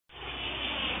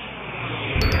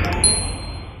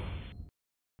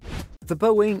The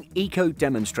Boeing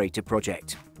ecoDemonstrator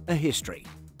project, a history.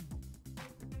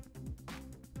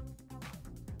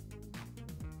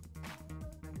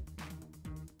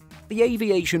 The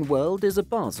aviation world is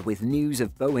abuzz with news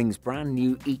of Boeing's brand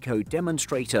new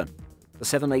ecoDemonstrator. The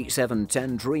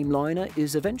 787-10 Dreamliner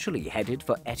is eventually headed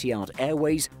for Etihad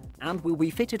Airways and will be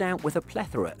fitted out with a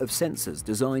plethora of sensors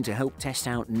designed to help test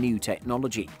out new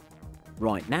technology.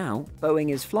 Right now,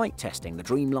 Boeing is flight testing the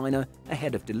Dreamliner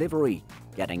ahead of delivery,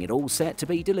 getting it all set to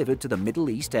be delivered to the Middle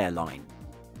East airline.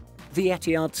 The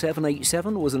Etihad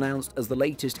 787 was announced as the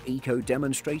latest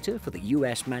ecoDemonstrator for the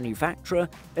US manufacturer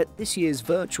at this year's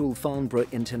virtual Farnborough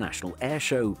International Air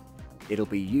Show. It'll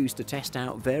be used to test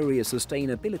out various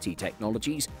sustainability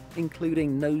technologies,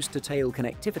 including nose-to-tail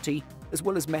connectivity, as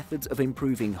well as methods of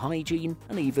improving hygiene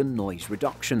and even noise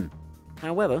reduction.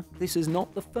 However, this is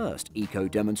not the first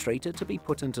ecoDemonstrator to be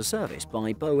put into service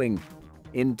by Boeing.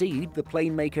 Indeed, the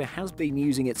plane maker has been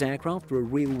using its aircraft for a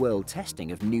real-world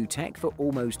testing of new tech for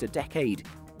almost a decade.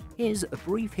 Here's a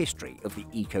brief history of the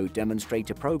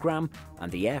ecoDemonstrator program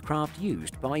and the aircraft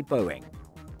used by Boeing.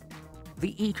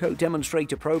 The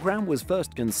ecoDemonstrator program was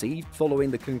first conceived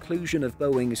following the conclusion of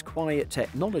Boeing's Quiet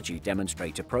Technology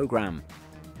Demonstrator program.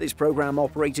 This program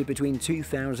operated between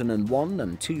 2001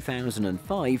 and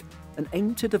 2005 and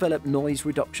aimed to develop noise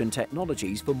reduction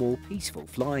technologies for more peaceful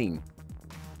flying.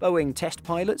 Boeing test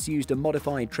pilots used a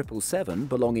modified 777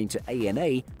 belonging to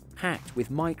ANA packed with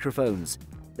microphones.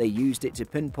 They used it to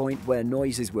pinpoint where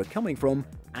noises were coming from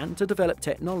and to develop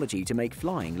technology to make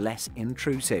flying less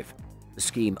intrusive. The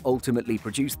scheme ultimately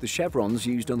produced the chevrons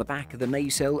used on the back of the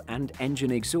nacelle and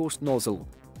engine exhaust nozzle.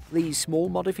 These small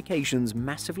modifications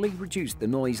massively reduced the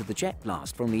noise of the jet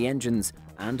blast from the engines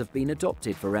and have been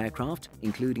adopted for aircraft,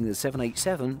 including the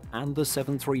 787 and the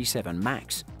 737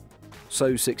 MAX.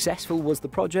 So successful was the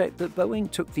project that Boeing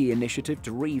took the initiative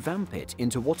to revamp it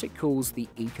into what it calls the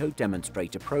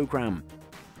ecoDemonstrator program.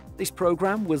 This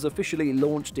program was officially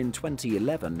launched in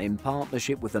 2011 in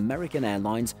partnership with American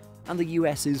Airlines and the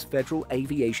US's Federal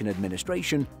Aviation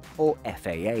Administration, or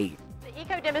FAA. The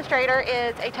ecoDemonstrator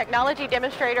is a technology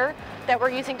demonstrator that we're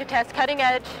using to test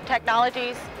cutting-edge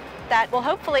technologies that will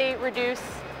hopefully reduce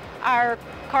our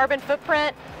carbon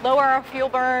footprint, lower our fuel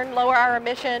burn, lower our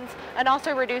emissions, and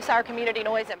also reduce our community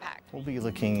noise impact. We'll be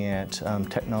looking at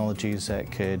technologies that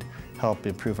could help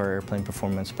improve our airplane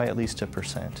performance by at least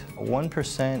 1%.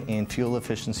 1% in fuel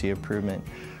efficiency improvement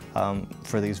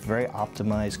for these very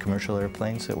optimized commercial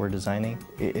airplanes that we're designing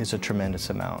is a tremendous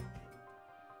amount.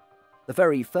 The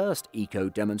very first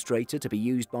ecoDemonstrator to be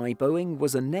used by Boeing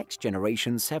was a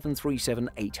next-generation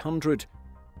 737-800.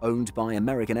 Owned by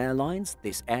American Airlines,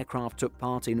 this aircraft took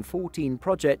part in 14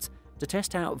 projects to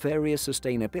test out various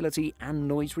sustainability and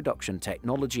noise reduction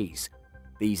technologies.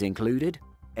 These included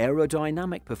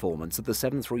aerodynamic performance of the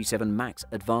 737 MAX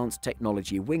Advanced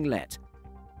Technology winglet,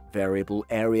 variable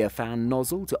area fan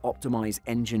nozzle to optimize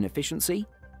engine efficiency,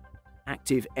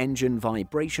 active engine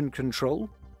vibration control,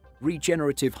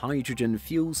 regenerative hydrogen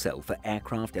fuel cell for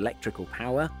aircraft electrical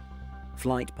power,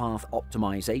 flight path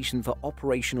optimization for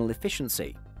operational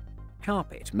efficiency,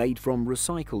 carpet made from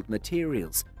recycled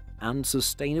materials, and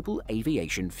sustainable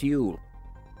aviation fuel.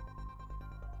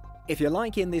 If you're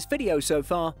liking this video so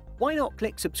far, why not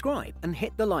click subscribe and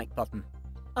hit the like button?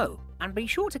 Oh, and be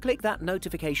sure to click that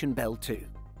notification bell too.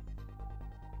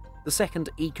 The second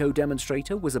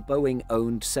ecoDemonstrator was a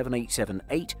Boeing-owned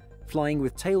 787-8 flying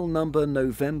with tail number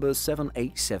November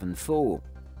 7874.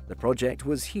 The project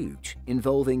was huge,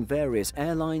 involving various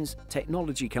airlines,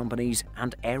 technology companies,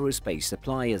 and aerospace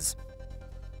suppliers.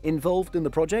 Involved in the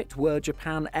project were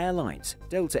Japan Airlines,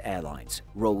 Delta Airlines,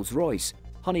 Rolls-Royce,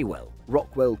 Honeywell,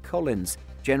 Rockwell Collins,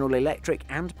 General Electric,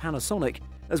 and Panasonic,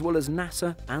 as well as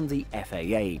NASA and the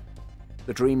FAA.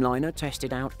 The Dreamliner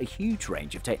tested out a huge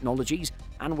range of technologies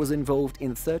and was involved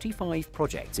in 35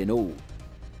 projects in all.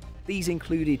 These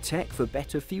included tech for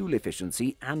better fuel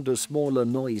efficiency and a smaller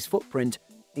noise footprint,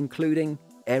 including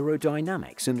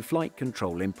aerodynamics and flight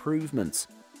control improvements,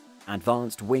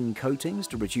 advanced wing coatings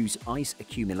to reduce ice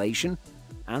accumulation,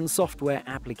 and software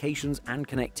applications and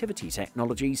connectivity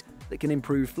technologies that can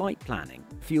improve flight planning,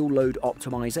 fuel load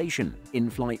optimization,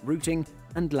 in-flight routing,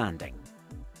 and landing.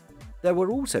 There were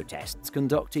also tests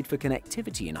conducted for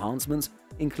connectivity enhancements,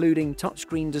 including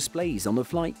touchscreen displays on the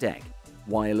flight deck,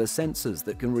 wireless sensors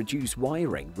that can reduce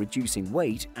wiring, reducing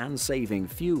weight and saving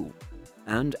fuel,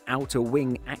 and outer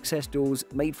wing access doors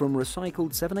made from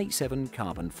recycled 787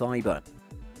 carbon fiber.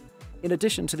 In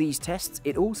addition to these tests,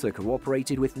 it also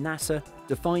cooperated with NASA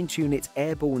to fine-tune its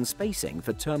airborne spacing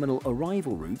for terminal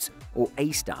arrival routes, or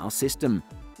ASTAR system,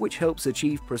 which helps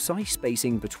achieve precise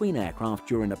spacing between aircraft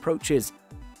during approaches.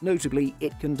 Notably,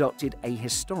 it conducted a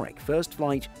historic first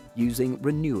flight using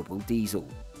renewable diesel.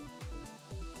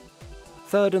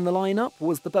 Third in the lineup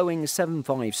was the Boeing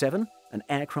 757, an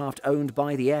aircraft owned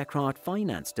by the aircraft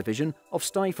finance division of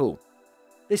Stifel.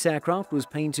 This aircraft was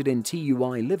painted in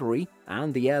TUI livery,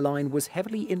 and the airline was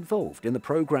heavily involved in the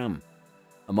program.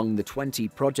 Among the 20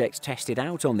 projects tested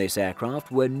out on this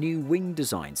aircraft were new wing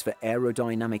designs for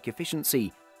aerodynamic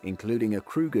efficiency, including a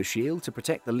Kruger shield to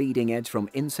protect the leading edge from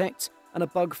insects and a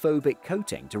bug-phobic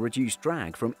coating to reduce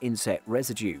drag from insect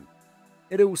residue.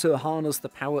 It also harnessed the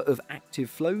power of active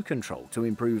flow control to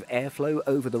improve airflow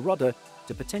over the rudder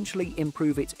to potentially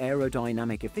improve its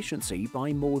aerodynamic efficiency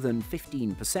by more than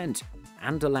 15%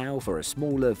 and allow for a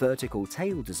smaller vertical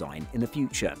tail design in the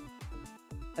future.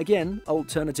 Again,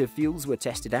 alternative fuels were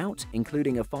tested out,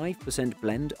 including a 5%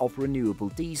 blend of renewable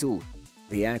diesel.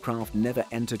 The aircraft never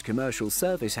entered commercial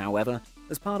service, however,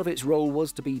 as part of its role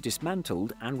was to be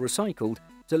dismantled and recycled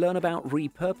to learn about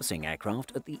repurposing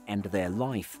aircraft at the end of their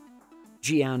life.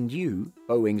 Jian Yu,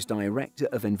 Boeing's Director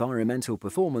of Environmental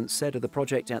Performance, said of the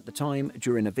project at the time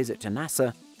during a visit to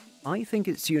NASA, "I think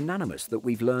it's unanimous that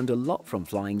we've learned a lot from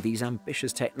flying these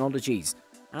ambitious technologies,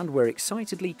 and we're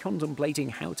excitedly contemplating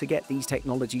how to get these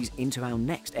technologies into our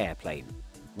next airplane.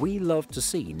 We love to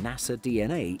see NASA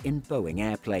DNA in Boeing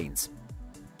airplanes."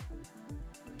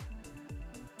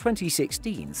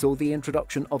 2016 saw the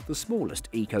introduction of the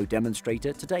smallest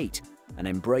ecoDemonstrator to date, an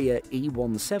Embraer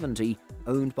E170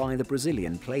 owned by the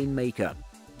Brazilian plane maker.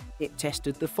 It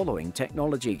tested the following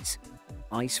technologies: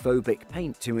 ice-phobic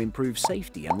paint to improve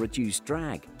safety and reduce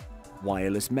drag,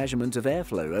 wireless measurement of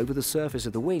airflow over the surface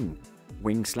of the wing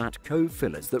slat cove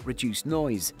fillers that reduce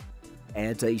noise,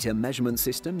 air data measurement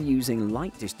system using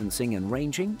light distancing and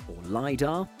ranging, or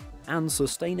LiDAR, and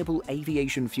sustainable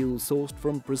aviation fuel sourced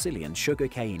from Brazilian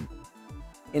sugarcane.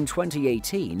 In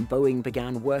 2018, Boeing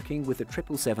began working with the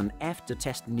 777F to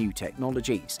test new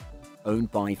technologies.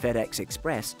 Owned by FedEx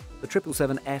Express, the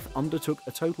 777F undertook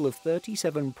a total of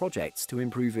 37 projects to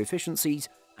improve efficiencies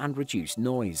and reduce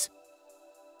noise.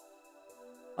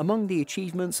 Among the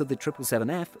achievements of the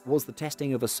 777F was the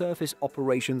testing of a Surface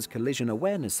Operations Collision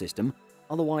Awareness System,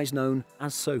 otherwise known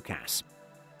as SOCAS.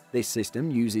 This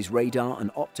system uses radar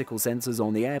and optical sensors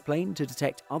on the airplane to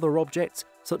detect other objects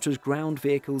such as ground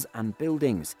vehicles and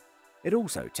buildings. It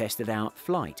also tested out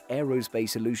Flight Aerospace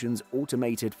Solutions'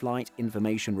 Automated Flight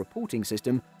Information Reporting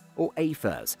System, or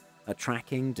AFIRS, a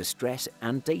tracking, distress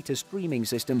and data streaming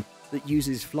system that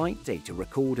uses flight data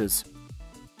recorders.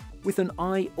 With an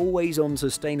eye always on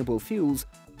sustainable fuels,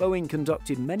 Boeing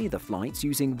conducted many of the flights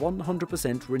using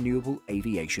 100% renewable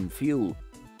aviation fuel.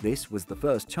 This was the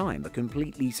first time a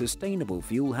completely sustainable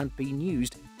fuel had been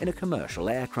used in a commercial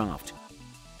aircraft.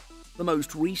 The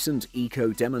most recent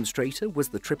eco-demonstrator was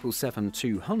the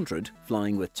 777-200,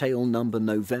 flying with tail number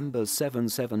November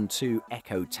 772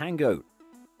 Echo Tango.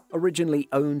 Originally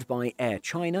owned by Air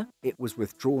China, it was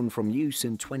withdrawn from use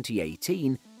in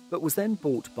 2018, but was then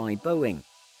bought by Boeing.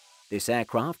 This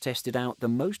aircraft tested out the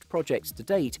most projects to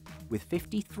date, with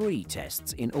 53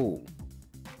 tests in all.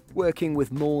 Working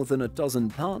with more than a dozen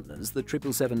partners, the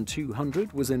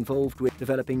 777-200 was involved with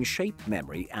developing shape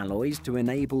memory alloys to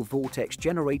enable vortex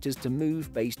generators to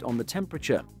move based on the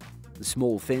temperature. The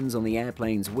small fins on the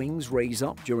airplane's wings raise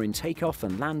up during takeoff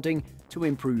and landing to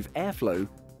improve airflow,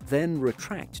 then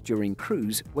retract during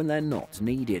cruise when they're not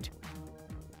needed.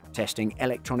 Testing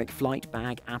electronic flight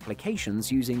bag applications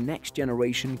using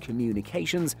next-generation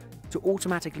communications to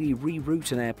automatically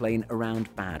reroute an airplane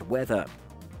around bad weather.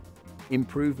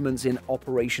 Improvements in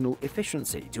operational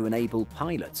efficiency to enable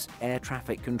pilots, air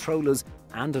traffic controllers,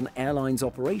 and an airline's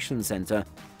operations center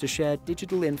to share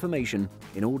digital information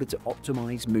in order to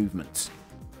optimize movements.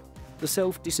 The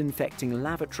self-disinfecting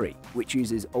lavatory, which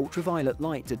uses ultraviolet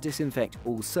light to disinfect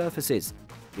all surfaces.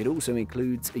 It also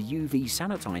includes a UV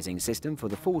sanitizing system for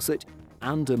the faucet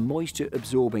and a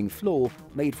moisture-absorbing floor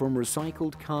made from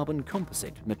recycled carbon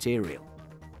composite material.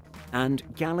 And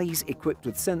galleys equipped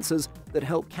with sensors that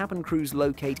help cabin crews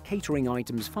locate catering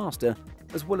items faster,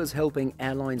 as well as helping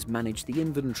airlines manage the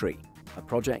inventory, a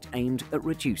project aimed at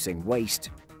reducing waste.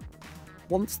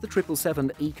 Once the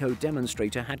 777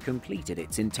 eco-demonstrator had completed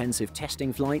its intensive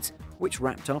testing flights, which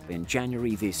wrapped up in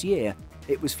January this year,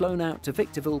 it was flown out to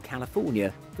Victorville,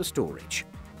 California for storage.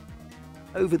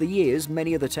 Over the years,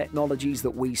 many of the technologies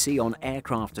that we see on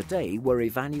aircraft today were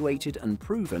evaluated and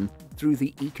proven through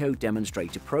the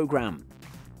eco-demonstrator program.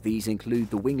 These include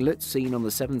the winglets seen on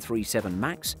the 737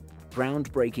 MAX,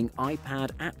 groundbreaking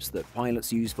iPad apps that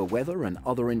pilots use for weather and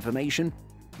other information,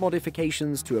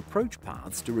 modifications to approach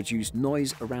paths to reduce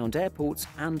noise around airports,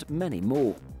 and many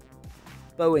more.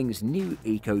 Boeing's new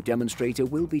ecoDemonstrator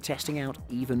will be testing out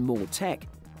even more tech,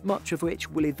 much of which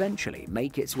will eventually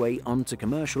make its way onto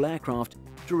commercial aircraft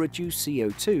to reduce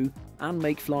CO2 and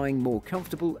make flying more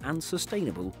comfortable and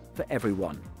sustainable for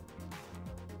everyone.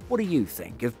 What do you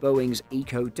think of Boeing's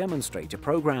ecoDemonstrator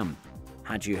program?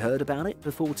 Had you heard about it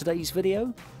before today's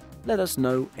video? Let us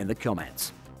know in the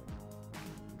comments.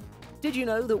 Did you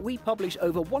know that we publish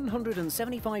over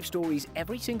 175 stories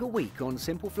every single week on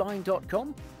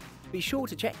simpleflying.com? Be sure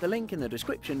to check the link in the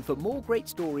description for more great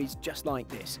stories just like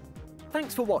this.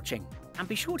 Thanks for watching, and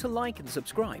be sure to like and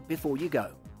subscribe before you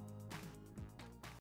go.